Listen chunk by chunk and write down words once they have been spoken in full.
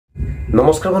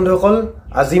নমস্কাৰ বন্ধুসকল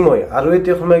আজি মই আৰু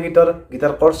এতিয়া সময়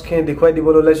গীটাৰ কৰ্ডছ খিনি দেখুৱাই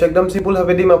দিবলৈ লৈছো একদম সিম্পল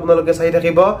ভাবে দিম আপোনালোকে চাই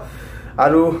থাকিব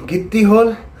আৰু গীতটি হল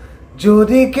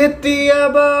জদি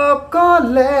কেতিয়াবা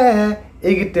অকলে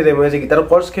এই গীতটিৰে মই আজি গীটাৰ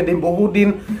কৰ্ডছ খিনি বহুত দিন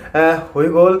হৈ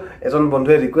গল এজন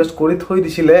বন্ধুৱে ৰিকুৱেষ্ট কৰি থৈ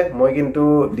দিছিলে মই কিন্তু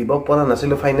দিব পৰা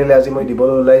নাছিলো ফাইনালি আজি মই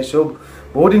দিবলৈ ওলাইছো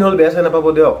বহুত দিন হল বেয়া চাই নাপাব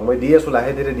দিয়ক মই দি আছো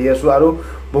লাহে ধীৰে দি আছো আৰু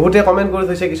বহুতে কমেন্ট কৰি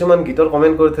থৈছে কিছুমান গীতৰ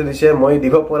কমেন্ট কৰি থৈ দিছে মই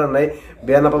দিব পৰা নাই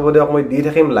বেয়া নাপাব দিয়ক মই দি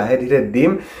থাকিম লাহে ধীৰে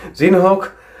দিম জিন হক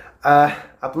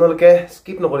আপোনালোকে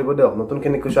স্কিপ নকৰিব দিয়ক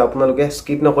নতুনখিনি কৈছো আপোনালোকে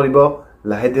স্কিপ নকৰিব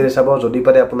লাহে ধীৰে চাব যদি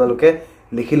পাৰে আপোনালোকে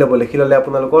লিখি ললে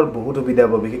আপোনালোকৰ বহুত সুবিধা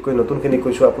হ'ব বিশেষকৈ নতুনখিনি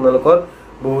কৈছো আপোনালোকৰ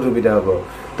বহুত সুবিধা হ'ব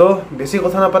তো বেছি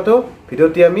কথা নাপাতো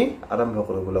ভিডিওটি আমি আৰম্ভ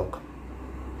কৰো বলক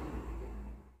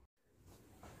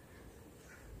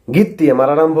গীতটি আমাৰ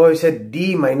আৰম্ভ হৈছে ডি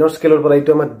মাইনৰ স্কেলৰ পৰা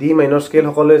এইটো আমাৰ ডি মাইনৰ স্কেল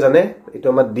সকলোৱে জানে এইটো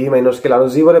আমাৰ ডি মাইনৰ স্কেল আৰু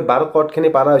যিবোৰে বাৰ কৰ্ডখিনি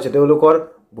পাৰা হৈছে তেওঁলোকৰ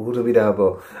বহুত সুবিধা হ'ব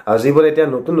আৰু যিবোৰে এতিয়া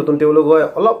নতুন তেওঁলোকে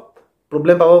অলপ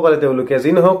প্ৰবলেম পাব পাৰে তেওঁলোকে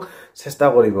যি নহওক চেষ্টা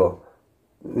কৰিব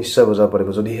নিশ্চয় বুজাব পাৰিব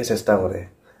যদিহে চেষ্টা কৰে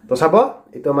তো চাব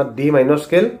এইটো আমাৰ D minor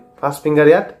scale first finger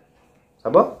ইয়াত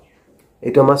চাব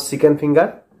এইটো আমাৰ সেকেন্ড ফিংগাৰ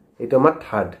এইটো আমাৰ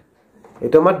থাৰ্ড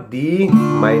এইটো আমাৰ ডি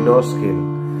মাইনৰ স্কেল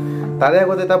তাৰে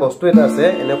আগতে এটা বস্তু এটা আছে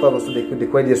এনেকুৱা বস্তু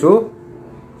দেখুৱাই দিছো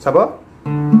চাব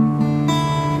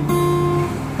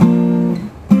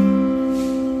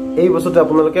এই বস্তুটো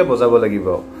আপোনালোকে বজাব লাগিব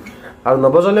আৰু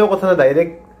নবজালেও কথা নাই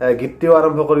ডাইৰেক্ট গীতটিও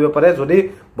আৰম্ভ কৰিব পাৰে যদি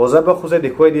বজাব খুজে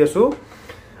দেখুৱাই দিছো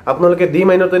আপোনালোকে ডি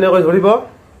মাইনৰটো এনেকৈ ধৰিব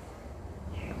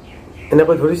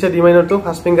এনেকৈ ধৰিছে ডি মাইনৰটো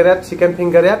ফাৰ্স্ট ফিংগাৰ ইয়াত সেকেন্ড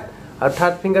ফিংগাৰ ইয়াত আৰু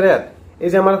থাৰ্ড ফিংগাৰ ইয়াত এই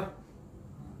যে আমাৰ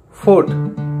ফোৰ্থ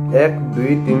 1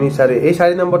 2 3 4 এই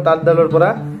 4 নম্বৰ তাতডালৰ পৰা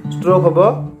স্ট্ৰোক হ'ব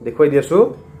দেখুৱাই দিছো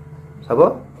চাব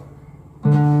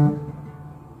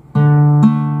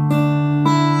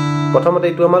প্ৰথমতে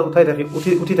এইটো আমাৰ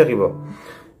উঠি থাকিব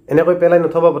এনেকৈ পেলাই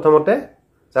নথব প্ৰথমতে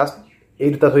জাস্ট এই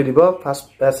দুটা থৈ দিব ফাৰ্স্ট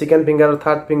সেকেন্ড ফিংগাৰ আৰু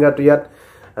থাৰ্ড ফিংগাৰটো ইয়াত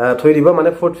থৈ দিব মানে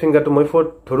ফোৰ্থ ফিংগাৰটো মই ফোৰ্থ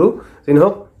ধৰু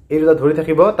জিনহক এই দুটা ধৰি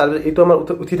থাকিব তাৰ এইটো আমাৰ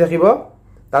উঠি থাকিব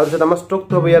তাৰ পিছত আমাৰ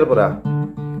স্ট্ৰোকটো হ'ব ইয়াৰ পৰা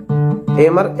এই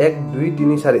আমাৰ 1 2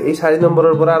 3 4 এই 4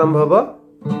 নম্বৰৰ পৰা আৰম্ভ হ'ব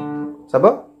চাব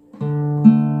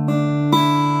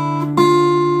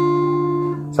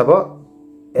চাব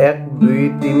 1 2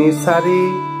 3 4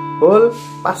 হল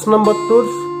 5 নম্বৰটোৰ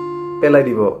পেলাই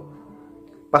দিব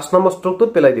 5 নম্বৰ স্ট্ৰোকটোত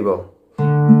পেলাই দিব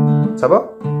চাব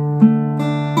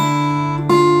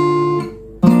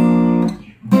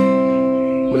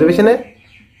বুজি পাইছেনে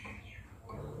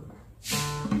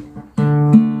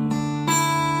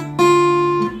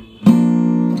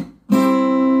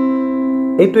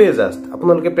এইটোৱে জাস্ট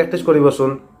আপোনালোকে প্ৰেক্টিস কৰিবচোন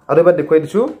আৰু এবাৰ দেখুৱাই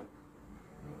দিছো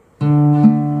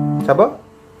চাব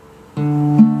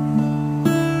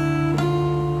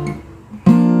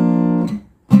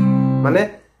মানে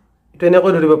এটো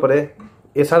এনেকৈ ধৰিব পাৰে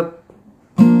এ শাৰ্প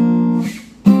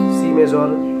সি মেজৰ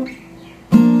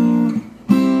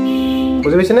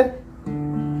বুজি পাইছেনে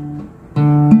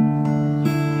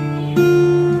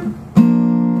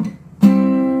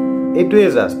এইটোৱে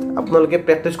জাস্ট আপোনালোকে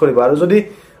প্ৰেক্টিস কৰিব আৰু যদি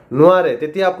নোৱাৰে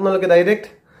তেতিয়া আপোনালোকে ডাইৰেক্ট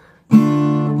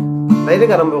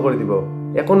আৰম্ভ কৰি দিব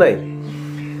একো নাই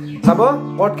চাব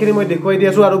কৰ্ডখিনি মই দেখুৱাই দি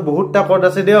আছো আৰু বহুতটা কৰ্ড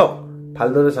আছে দিয়ক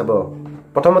ভালদৰে চাব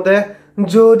প্ৰথমতে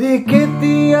জদি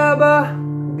কেতিয়াবা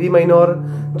ডি মাইনৰ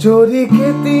জদি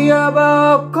কেতিয়াবা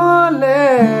অকলে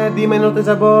ডি মাইনৰতে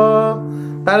যাব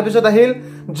তাৰ পিছত আহিল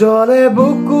জলে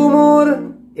বুকু মোৰ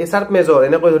এ শাৰ্প মেজৰ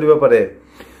এনেকৈ ধৰিব পাৰে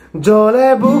জলে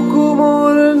বুকু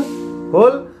মোৰ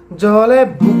হল জলে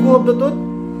বুকু শব্দটোত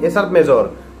এ শাৰ্প মেজৰ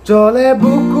জলে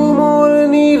বুকু মোৰ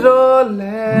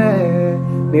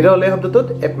নিৰলে শব্দটোত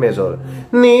এফ মেজৰ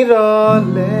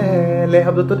নিৰলে লে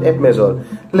শব্দটোত এফ মেজৰ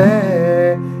লে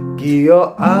কিয়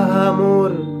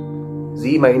আহামুৰ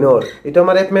জি মাইনৰ এইটো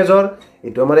আমাৰ এফ মেজৰ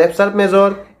এইটো আমাৰ এফ শাৰ্প মেজৰ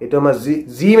এইটো আমাৰ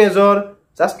জি মেজৰ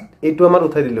জাস্ট এইটো আমাৰ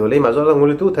উঠাই দিলে হল এই মাজৰ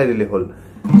আঙুলিটো উঠাই দিলে হল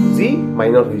জি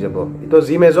মাইনৰ হৈ যাব এইটো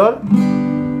জি মেজৰ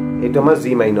এইটো আমাৰ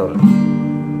জি মাইনৰ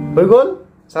হৈ গল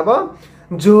চাব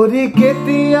জদি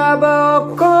কেতিয়াবা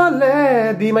অকলে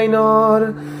ডি মাইনৰ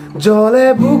জলে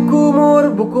বুকু মোৰ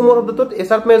শব্দটোত এ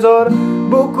শাৰ্প মেজৰ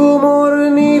বুকু মোৰ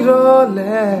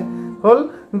নিৰলে হল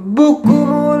বুকু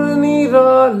মোৰ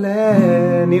নিৰলে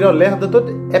শব্দটোত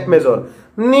এফ মেজৰ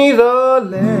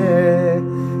নিৰলে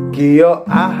কিয়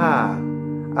আহা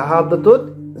শব্দটোত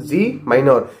জি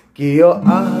মাইনৰ কিয়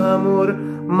আহা মোৰ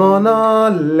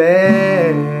মনলে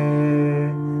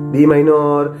ডি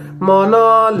মাইনৰ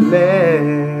মনলে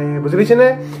বুজি পাইছেনে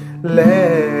লে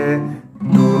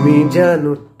তুমি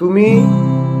জানো তুমি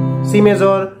সি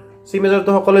মেজৰ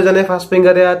তো সকলোৱে জানে ফাৰ্স্ট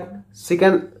ফিংগাৰ ইয়াত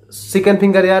সেকেন্ড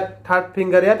ফিংগাৰ ইয়াত থাৰ্ড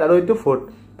ফিংগাৰ ইয়াত আৰু এইটো ফোৰ্থ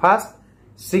ফাৰ্স্ট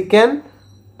সেকেন্ড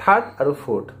থাৰ্ড আৰু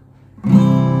ফোৰ্থ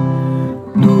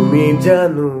তুমি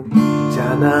জানো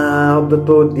জানা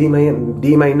শব্দটো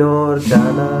ডি মাইনৰ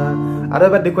জানা আৰু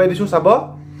এবাৰ দেখুৱাই দিছো চাব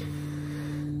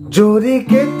যদি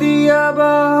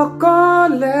কেতিয়াবা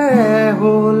অকলে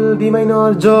হ'ল ডি মাইনৰ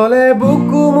জলে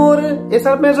বুকু মোৰ এ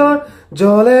শাৰ্প মেজৰ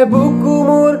জলে বুকু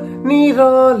মোৰ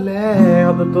নিৰলে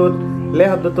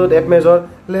শব্দটোত এফ মেজৰ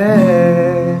লে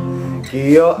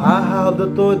কিয় আহা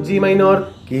শব্দটোত জি মাইনৰ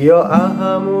কিয়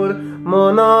আহা মোৰ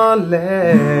মনলে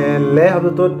লে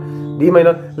শব্দটোত ডি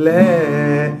মাইনৰ লে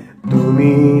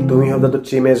তুমি শব্দটোত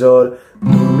চি মেজৰ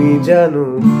তুমি জানো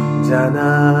জানা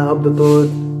শব্দটোত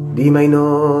ডি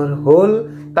মাইনৰ হ'ল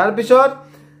তাৰপিছত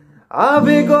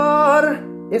আবেগৰ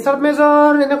এ শাৰ্প মেজৰ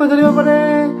এনেকৈ ধৰিব পাৰে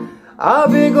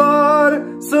আবেগৰ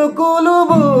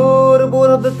সকলোবোৰ বোৰ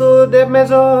শব্দটোত এফ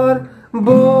মেজৰ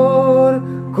বোৰ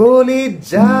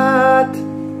কলিজাত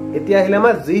এতিয়া আহিলে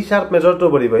আমাৰ জি শাৰ্প মেজৰটো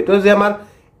পৰিব এইটো যে আমাৰ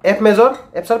F major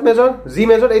F sharp major G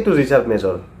major এইটো জি শাৰ্প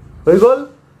মেজৰ হৈ গ'ল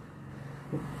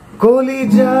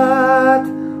কলিজাত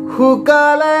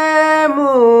শুকালে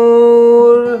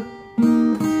মোৰ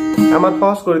আমাৰ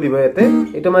সহজ কৰি দিব ইয়াতে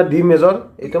এইটো আমাৰ ডি মেজৰ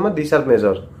এইটো আমাৰ ডি শাৰ্প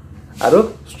মেজৰ আৰু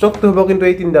ষ্ট্ৰকটো হ'ব কিন্তু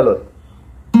এই তিনডালত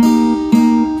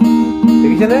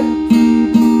দেখিছেনে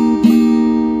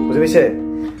বুজি পাইছে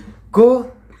কো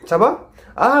চাবা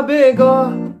আবেগৰ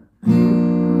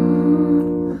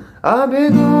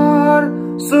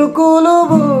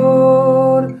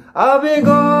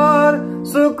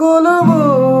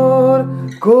সকলোবোৰ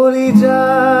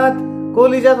কলিজাত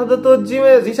শব্দটোত জি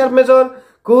শাৰ্প মেজৰ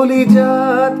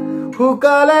কলিজাত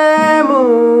শুকালে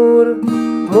মোৰ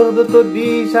শব্দটোত ডি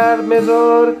শাৰ্প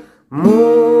মেজৰ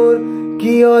মোৰ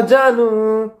কিয় জানো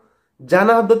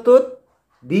জানা শব্দটোত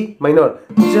ডি মাইনৰ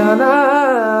জানা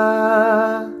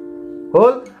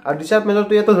হ'ল আৰু ডি শাৰ্প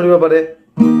মেজৰটো ইয়াতো ধৰিব পাৰে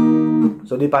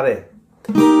যদি পাৰে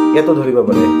ইয়াতো ধৰিব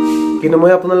পাৰে কিন্তু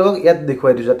মই আপোনালোকক ইয়াত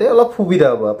দেখুৱাই দিছো যাতে অলপ সুবিধা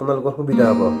হ'ব আপোনালোকৰ সুবিধা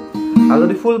হ'ব আৰু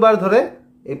যদি ফুল বাৰ ধৰে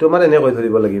এইটো আমাৰ এনেকৈ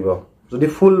ধৰিব লাগিব যদি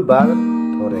ফুল বাৰ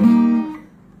ধৰে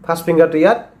ফাৰ্ষ্ট ফিংগাৰটো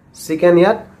ইয়াত সেকেন্ড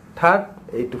ইয়াত থাৰ্ড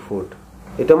এইটো ফোৰ্থ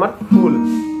এইটো আমাৰ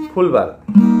ফুল বাৰ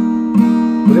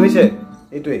বুজি পাইছে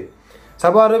এইটোৱে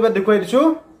চাব আৰু এবাৰ দেখুৱাই দিছো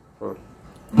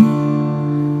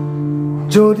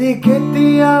যদি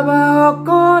কেতিয়াবা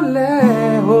অকলে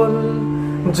হ'ল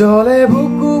জলে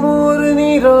বুকু মোৰ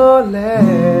নিৰলে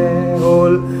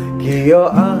হ'ল কিয়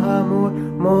আহা মোৰ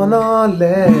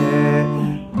মনলে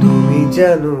তুমি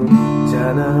জানো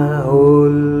জানা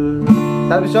হ'ল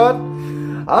তাৰপিছত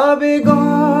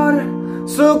আবেগৰ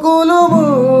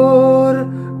সকলোবোৰ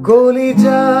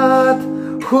কলিজাত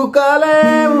শুকালে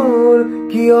মোৰ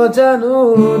কিয় জানো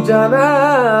জানা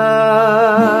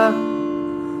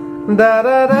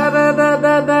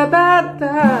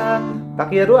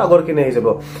বাকি আৰু আগৰ কিনে আহি যাব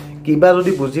কিবা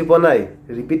যদি বুজি পোৱা নাই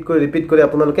ৰিপিট কৰি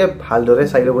আপোনালোকে ভালদৰে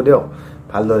চাই ল'ব দিয়ক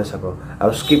ভালদৰে চাব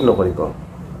আৰু স্কিপ নকৰিব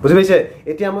বুজি পাইছে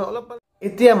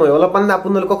এতিয়া মই অলপমান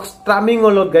আপোনালোকক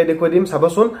ষ্ট্ৰামিঙৰ লগত গাই দেখুৱাই দিম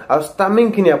চাবচোন আৰু ষ্ট্ৰামিং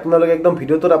খিনি আপোনালোকে একদম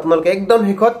ভিডিঅ'টোত আপোনালোকে একদম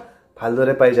শেষত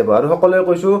ভালদৰে পাই যাব আৰু সকলোৱে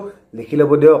কৈছো লিখি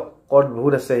ল'ব দিয়ক কৰ্ড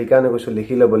বহুত আছে সেইকাৰণে কৈছো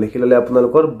লিখি ল'লে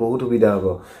আপোনালোকৰ বহুত সুবিধা হ'ব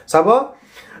চাব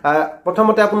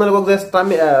প্ৰথমতে আপোনালোকক যে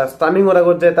ষ্ট্ৰামিঙৰ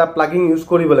আগত যে এটা প্লাগিং ইউজ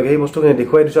কৰিব লাগে সেই বস্তুখিনি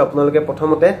দেখুৱাই দিছো আপোনালোকে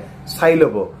প্ৰথমতে চাই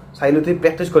ল'ব চাই লৈ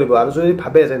প্ৰেক্টিচ কৰিব আৰু যদি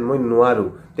ভাবে যে মই নোৱাৰো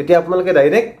তেতিয়া আপোনালোকে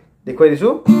ডাইৰেক্ট দেখুৱাই দিছো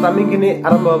ষ্ট্ৰামিং খিনি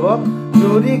আৰম্ভ হ'ব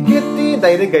যদি কেতি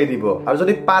ডাইৰেক্ট গাই দিব আৰু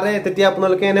যদি পাৰে তেতিয়া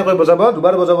আপোনালোকে এনেকৈ বজাব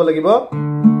দুবাৰ বজাব লাগিব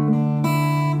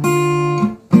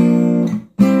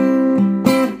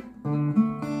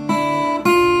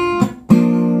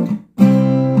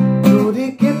যদি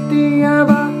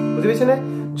কেতিয়াবা বুজি পাইছেনে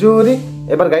যদি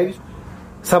এবাৰ গাই দিছো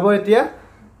চাব এতিয়া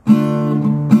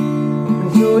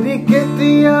যদি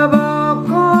কেতিয়াবা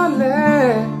অকলে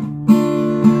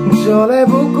জলে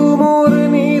বুকু মোৰ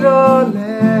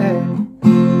নিৰলে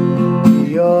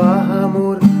কিয় আহা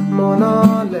মোৰ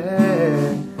মনলে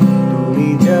তুমি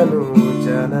জানো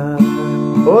জানা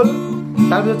হ'ল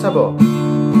তাৰপিছত চাব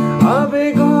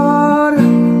আবেগৰ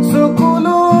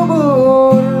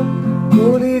সকলোবোৰ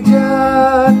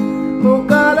কলিজাত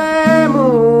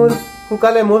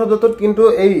শুকালে মোৰ শব্দটোত কিন্তু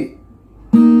এই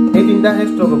তিনিটা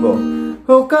ষ্ট্ৰক হ'ব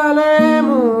শুকালে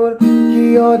মোৰ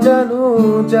কিয় জানো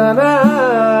জানা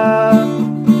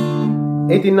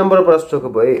এই 3 নম্বৰৰ পৰা ষ্ট্ৰক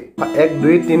হ'ব এই 1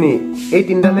 2 3 এই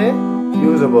তিনটালে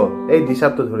ইউজ হ'ব এই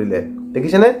দিশাটো ধৰিলে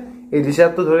দেখিছেনে এই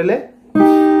দিশাটো ধৰিলে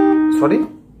সৰি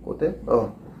কোতে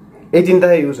এই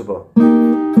তিনটাহে ইউজ হ'ব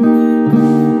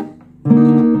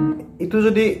ইটো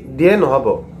যদি দিয়ে নহব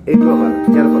এইটো আমাৰ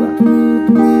ইয়াৰ পৰা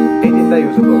এই তিনটা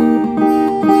ইউজ হ'ব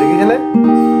দেখিছেনে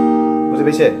বুজি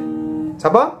পাইছে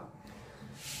চাব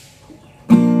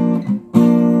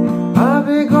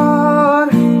আবেগৰ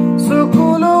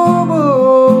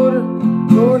সকলোবোৰ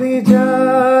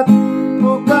কলিজাত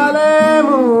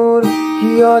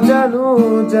কিয় জানো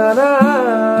জানা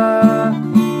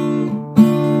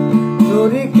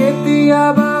যদি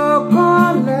কেতিয়াবা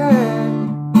অকলে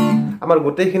আমাৰ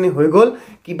গোটেইখিনি হৈ গ'ল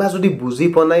কিবা যদি বুজি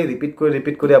পোৱা নাই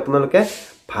ৰিপিট কৰি আপোনালোকে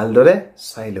ভালদৰে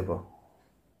চাই ল'ব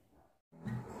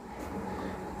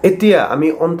এতিয়া আমি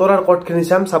অন্তৰাৰ কৰ্ডখিনি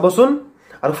চাম চাবচোন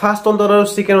আৰু ফাৰ্স্ট অন্তৰ আৰু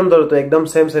সেকেন্ড অন্তৰটো একদম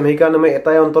সেম এই কাৰণে মই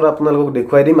এটাই অন্তৰ আপোনালোকক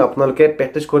দেখুৱাই দিম আপোনালোকে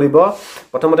প্ৰেক্টিস কৰিব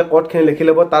প্ৰথমতে কৰ্ডখিনি লিখি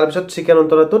ল'ব তাৰ পিছত সেকেন্ড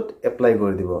অন্তৰটোত এপ্লাই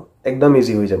কৰি দিব একদম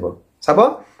ইজি হৈ যাব চাব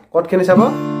কৰ্ডখিনি চাব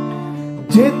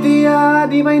যেতিয়া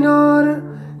ডি মাইনৰ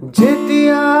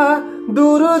যেতিয়া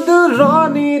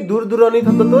দূৰদূৰণি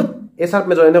শব্দটোত এ শাৰ্প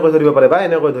মেজৰ এনে কৈ ধৰিব পাৰে বা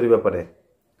এনে কৈ ধৰিব পাৰে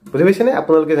বুজি পাইছেনে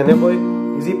আপোনালোকে যেনেকৈ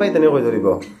ইজি পাই তেনেকৈ ধৰিব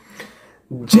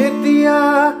যেতিয়া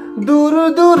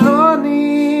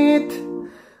দূৰদূৰণিত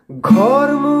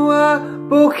ঘৰমুৱা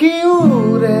পখী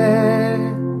উৰে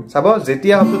চাব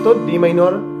যেতিয়া শব্দটোত ডি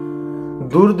মাইনৰ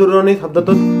দূৰদূৰণিত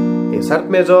শব্দটোত এ শাৰ্প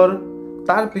মেজৰ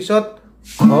তাৰ পিছত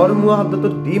ঘৰমুৱা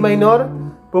শব্দটোত ডি মাইনৰ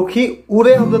পখী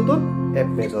উৰে শব্দটোত এফ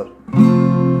মেজৰ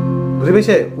বুজি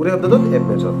পাইছে উৰে শব্দটোত এফ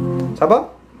মেজৰ চাব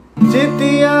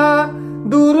যেতিয়া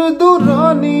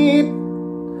দূৰদূৰণিত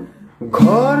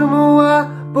ঘৰমুৱা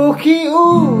পখী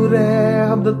উৰে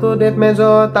শব্দটোত এফ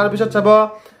মেজৰ তাৰ পিছত চাব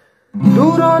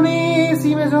দূৰণি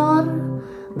সি মেজৰ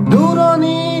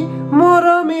দূৰণি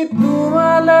মৰমি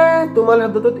তোমালে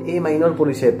শব্দটোত এ মাইনৰ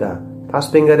পৰিছে এটা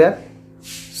ফাৰ্স্ট ফিংগাৰ ইয়াত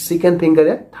সেকেন্ড ফিংগাৰ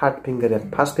ইয়াত থাৰ্ড ফিংগাৰ ইয়াত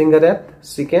ফাৰ্স্ট ফিংগাৰ ইয়াত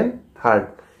সেকেন্ড থাৰ্ড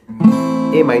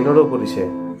এ মাইনৰো পৰিছে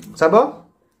চাব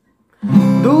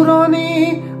দূৰণি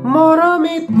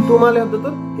মৰমি তোমালে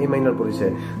শব্দটোত এ মাইনৰ পৰিছে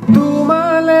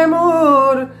তোমালে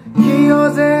মোৰ কিয়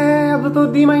যে শব্দটোত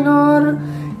ডি মাইনৰ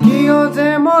কিয় যে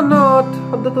মনত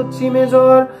শব্দটোত সি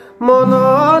মেজৰ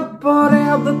মনত পৰে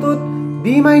শব্দটোত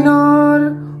ডি মাইনৰ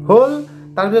হল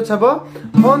তাৰ পিছত চাব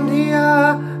সন্ধিয়া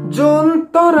জোন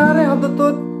তৰাৰে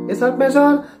শব্দটোত এ শাৰ্প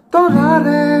মেজৰ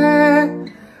তৰাৰে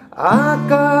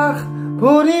আকাশ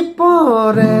ভৰি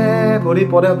পৰে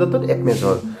শব্দটোত এফ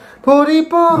মেজৰ ভৰি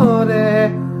পৰে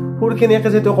সুৰখিনি একে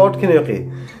যেটো কৰ্ডখিনি একে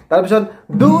তাৰ পিছত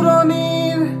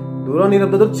দূৰণিৰ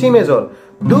শব্দটোত সি মেজৰ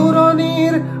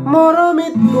দূৰণিৰ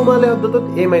মৰমিত তোমালে শব্দটোত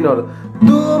এ মাইনৰ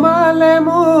তোমালে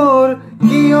মোৰ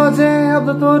কিয় যে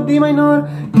শব্দটোত ডি মাইনৰ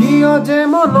কিয় যে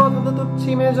মনত শব্দটোত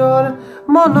সি মেজৰ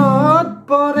মনত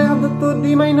পৰে শব্দটোত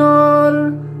ডি মাইনৰ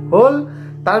হল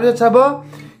তাৰ পিছত চাব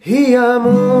হিয়া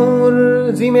মোৰ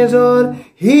জি মেজৰ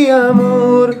হিয়া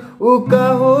মোৰ উকা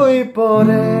হৈ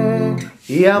পৰে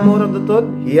হিয়া মোৰ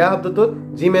শব্দটোত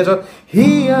জি মেজৰ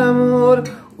হিয়া মোৰ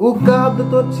উকা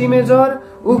শব্দটোত সি মেজৰ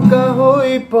উকা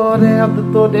হৈ পৰে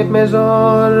শব্দটোত F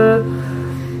major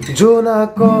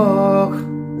জোনাকক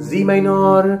G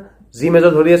minor G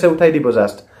major ধৰি আছে উঠাই দিব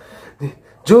জাষ্ট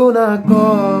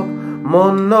জোনাকক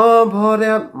মন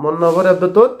নভৰে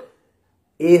শব্দটোত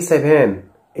A7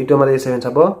 এইটো আমাৰ A7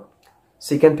 চাব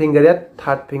সেকেন্ড ফিংগাৰ ইয়াত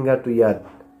থাৰ্ড ফিংগাৰটো ইয়াত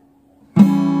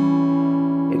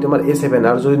এইটো আমাৰ A7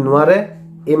 আৰু যদি নোৱাৰে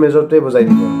এ মেজৰটোৱে বজাই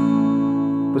দিব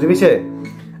বুজি পাইছে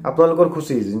আপোনালোকৰ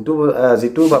খুচি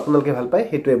যিটো আপোনালোকে ভাল পায়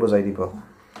সেইটোৱে বজাই দিব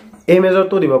এ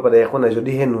মেজৰটো দিব পাৰে একো নাই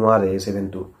যদি হে নোৱাৰে A7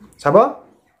 টো চাব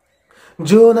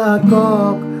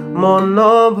জোনাকক মন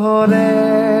নভৰে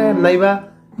নাইবা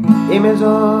এ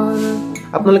মেজৰ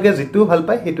আপোনালোকে যেটো ভাল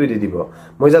পায় হেতুই দি দিব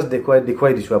মই জাস্ট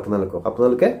দেখুৱাই দিছো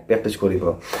আপোনালোকে প্ৰেক্টিস কৰিব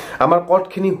আমাৰ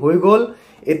কৰ্ডখিনি হৈ গল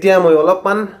এতিয়া মই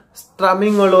অলপমান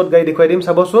স্ট্ৰামিংৰ লগত গাই দেখুৱাই দিম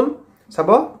চাবচোন চাব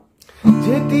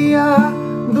যেতিয়া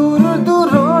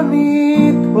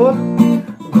দূৰদূৰণিত হল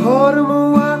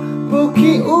ঘৰমুৱা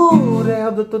পখী উৰে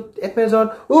শব্দটোত এফ মেজৰ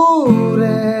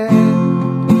উৰে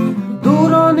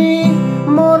দূৰণি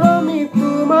মৰমি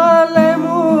তোমালে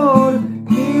মোৰ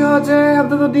কিয় যে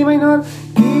শব্দটোত ডি মাইনৰ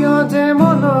কিয় যে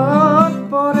মনত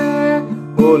পৰে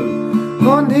হল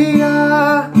সন্ধিয়া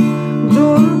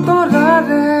জোন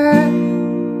তৰাৰে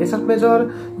এ শাৰ্প মেজৰ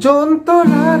জোন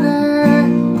তৰাৰে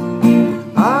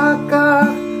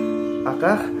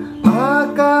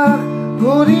আকাশ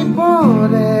ভৰি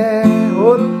পৰে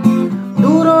হল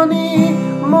দূৰণি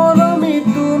মৰমি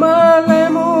তোমালে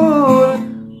মোৰ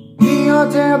কিয়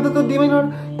যে শব্দটোত ডি মাইনৰ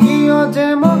কিয় যে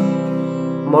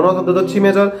মনত শব্দটোত সি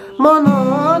মেজৰ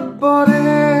মনত পৰে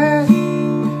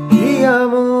হিয়া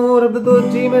মোৰ শব্দটোত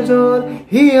জি মেজৰ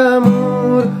হিয়া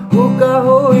মোৰ উকা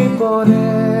হৈ পৰে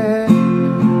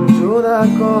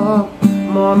জোনাকক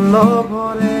মন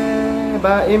নভৰে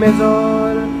বা এ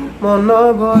মেজৰ মন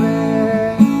নভৰে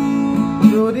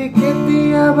যদি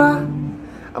কেতিয়াবা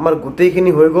আমাৰ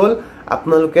গোটেইখিনি হৈ গল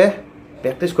আপোনালোকে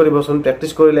প্ৰেক্টিস কৰিবচোন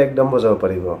প্ৰেক্টিস কৰিলে একদম বজাব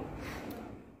পাৰিব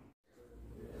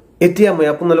এতিয়া মই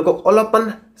আপোনালোকক অলপমান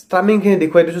স্ট্ৰামিং খিনি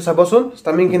দেখুৱাই দিছো চাবচোন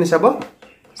স্ট্ৰামিং খিনি চাব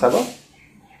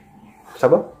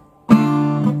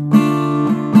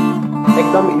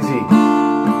একদম easy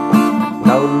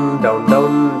down down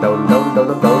down down down down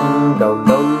down down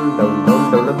down down down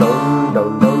down down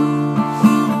down down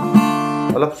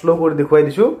অলপ স্লো কৰি দেখুৱাই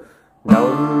দিছো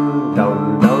down down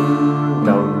down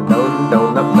down down down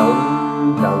up down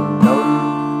down down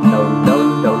down down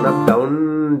down up down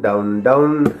down down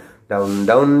down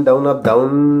down down up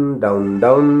down down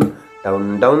down down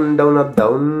down down up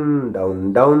down down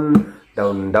down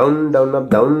down down down up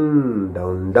down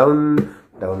down down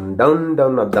down down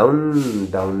down up down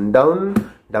down down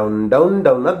down down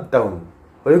down up down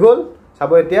হৈ গল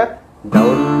চাব এতিয়া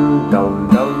down down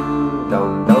down down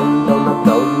down down up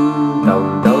down down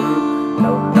down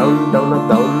down down down up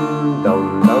down down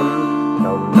down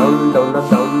down down down up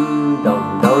down down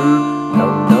down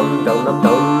down down down up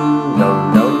down down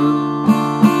down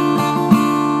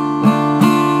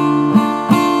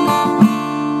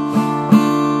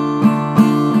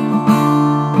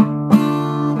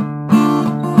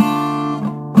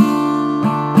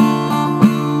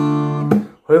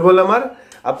হৈ গল আমাৰ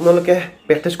আপোনালোকে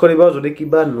practice কৰিব যদি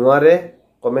কিবা নোৱাৰে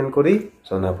comment কৰি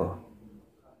জনাব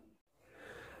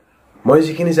মই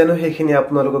যিখিনি জানো সেইখিনি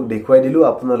আপোনালোকক দেখুৱাই দিলো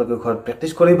আপোনালোকে ঘৰত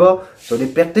প্ৰেক্টিস কৰিব যদি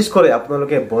প্ৰেক্টিস কৰে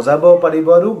আপোনালোকে বজাব পাৰিব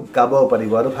আৰু গাব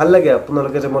পাৰিব আৰু ভাল লাগে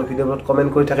আপোনালোকে যে মোৰ ভিডিঅ'ত কমেন্ট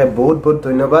কৰি থাকে বহুত বহুত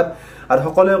ধন্যবাদ আৰু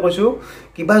সকলোৱে কৈছো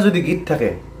কিবা যদি গীত থাকে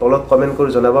তলত কমেন্ট কৰি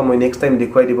জনাবা মই নেক্সট টাইম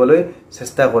দেখুৱাই দিবলৈ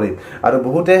চেষ্টা কৰিম আৰু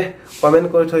বহুতে কমেন্ট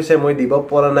কৰি থৈছে মই দিব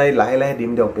পৰা নাই লাহে লাহে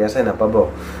দিম দিয়ক বেয়াছাই নাপাব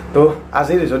তো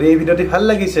আজি যদি এই ভিডিঅ'টি ভাল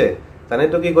লাগিছে জানে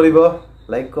তো কি কৰিব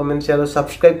লাইক কমেন্ট শেয়াৰ আৰু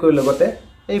সাবস্ক্ৰাইব কৰি লগতে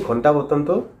এই ঘণ্টা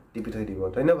বটনটো টিপি থৈ দিব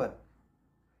ধন্যবাদ